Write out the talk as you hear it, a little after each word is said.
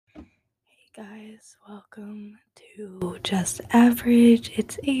Guys, welcome to Just Average.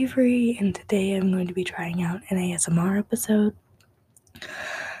 It's Avery, and today I'm going to be trying out an ASMR episode.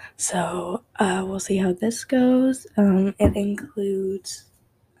 So, we'll see how this goes. It includes,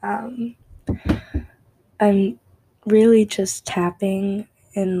 I'm really just tapping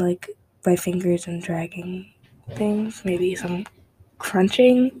and my fingers and dragging things, maybe some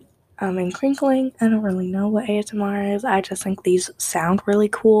crunching and crinkling. I don't really know what ASMR is. I just think these sound really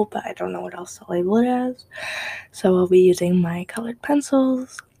cool, but I don't know what else to label it as. So I'll be using my colored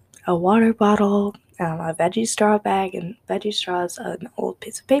pencils, a water bottle, a veggie straw bag, and veggie straws, an old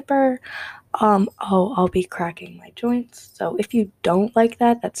piece of paper. I'll be cracking my joints. So if you don't like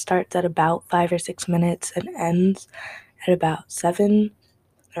that, that starts at about 5 or 6 minutes and ends at about 7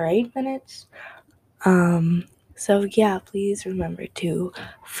 or 8 minutes. So yeah, please remember to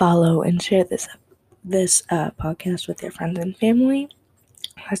follow and share this podcast with your friends and family.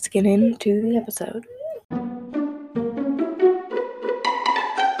 Let's get into the episode.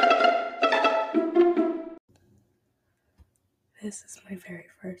 This is my very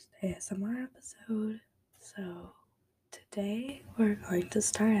first ASMR episode. So today we're going to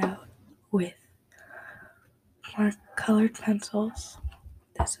start out with more colored pencils.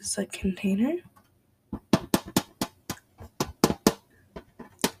 This is a container.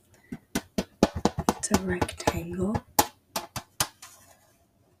 It's a rectangle.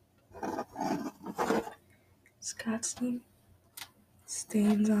 It's got some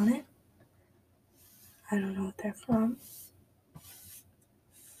stains on it. I don't know what they're from.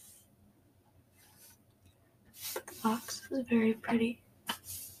 But the box is very pretty.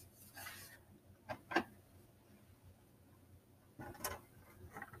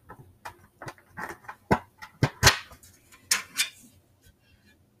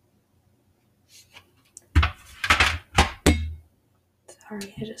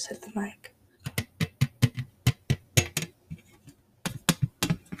 Sorry, I just hit the mic.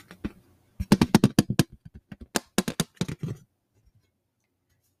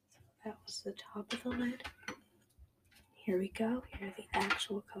 That was the top of the lid. Here we go. Here are the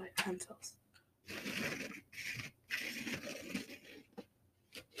actual colored pencils.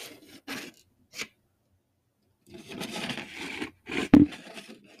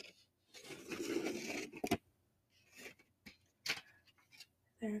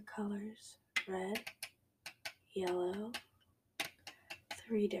 There are colors: red, yellow,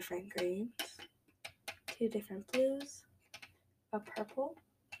 3 different greens, 2 different blues, a purple,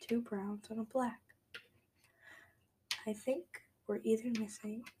 2 browns, and a black. I think we're either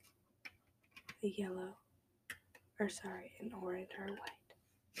missing the yellow, an orange or white.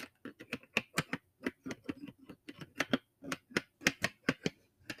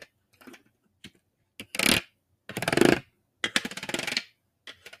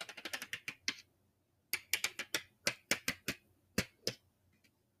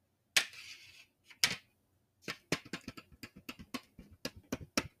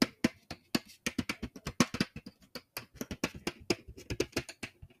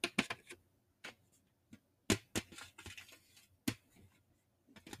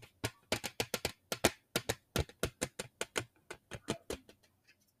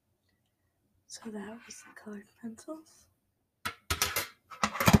 So that was the colored pencils.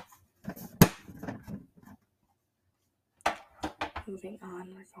 Moving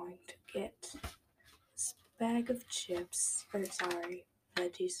on, we're going to get this bag of chips,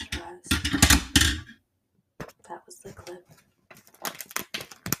 veggie straws. That was the clip.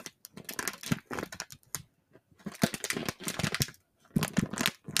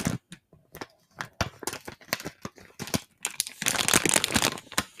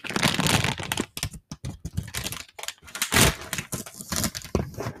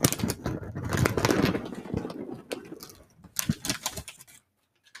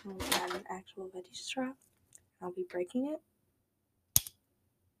 We'll add an actual veggie straw. I'll be breaking it.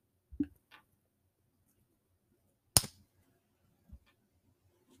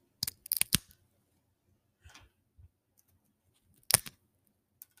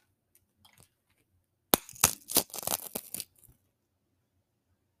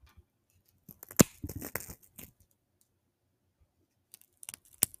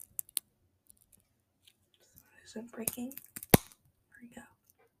 So isn't breaking. Here we go.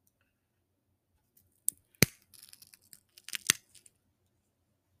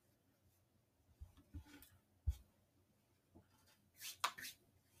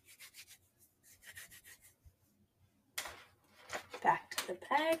 Back to the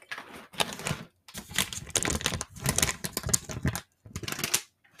bag.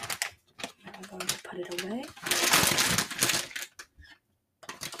 I'm going to put it away.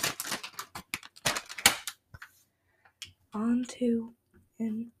 on to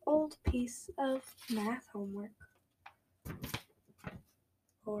an old piece of math homework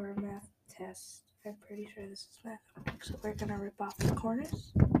or math test. I'm pretty sure this is math homework, so we're gonna rip off the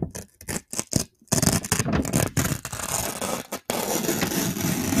corners.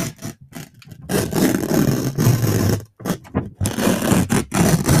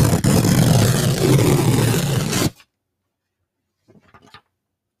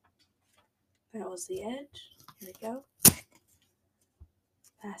 That was the edge. Here we go.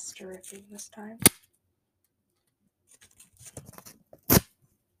 Faster ripping this time.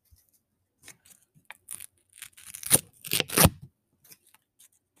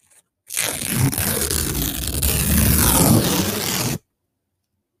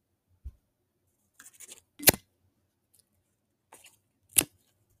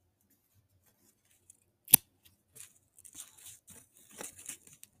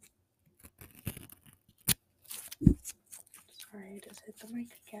 Sorry, I just hit the mic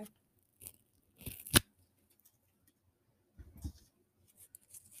again.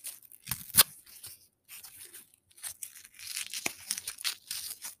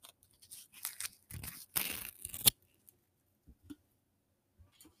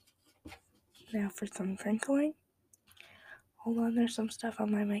 Now for some crinkling. Hold on, there's some stuff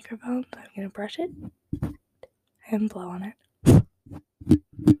on my microphone, so I'm gonna brush it and blow on it.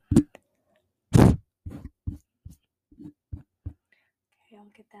 Okay,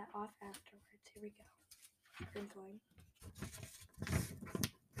 I'll get that off afterwards. Here we go. Crinkling.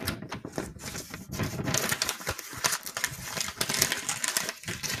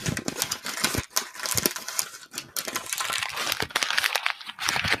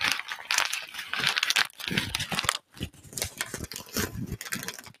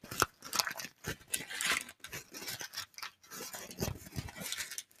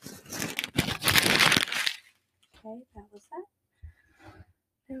 Okay, that was that.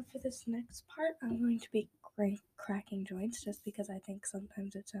 Now for this next part, I'm going to be cracking joints just because I think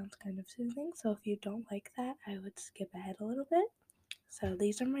sometimes it sounds kind of soothing. So if you don't like that, I would skip ahead a little bit. So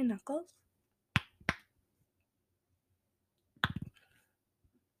these are my knuckles.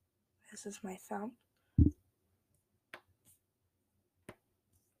 This is my thumb.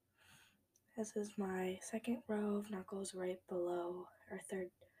 This is my second row of knuckles right below, or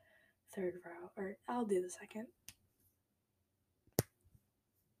third row, or I'll do the second.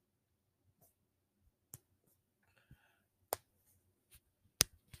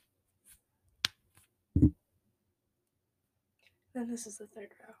 Then this is the third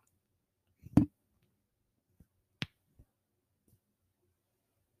row.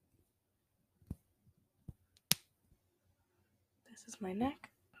 This is my neck.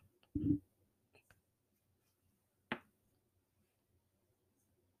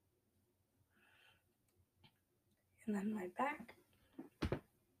 And then my back.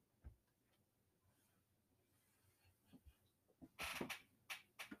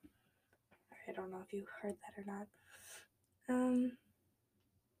 I don't know if you heard that or not.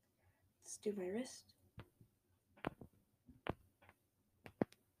 Let's do my wrist.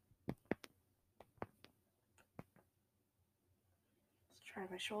 Let's try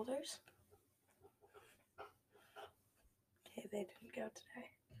my shoulders. Okay, they didn't go today.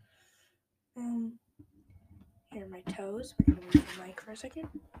 Here are my toes. We're gonna move the mic for a second.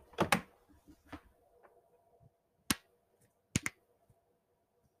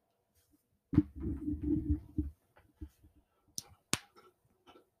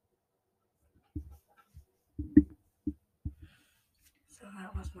 So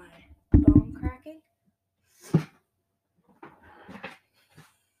that was my bone cracking.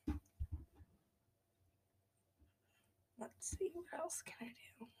 Let's see, what else can I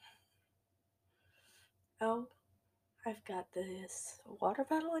do? Oh, I've got this water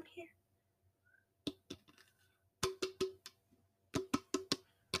bottle in here.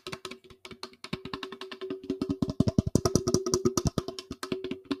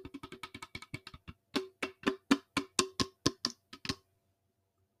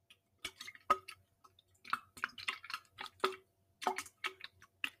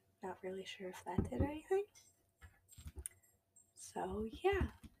 Not really sure if that did anything. So yeah,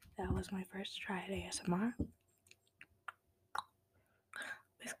 that was my first try at ASMR.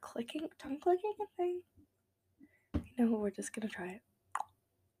 With clicking, tongue clicking a thing. You know, we're just gonna try it.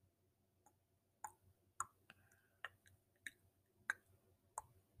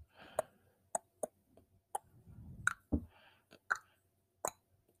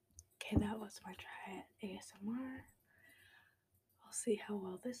 Okay, that was my try at ASMR. We'll see how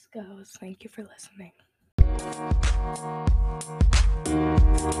well this goes. Thank you for listening.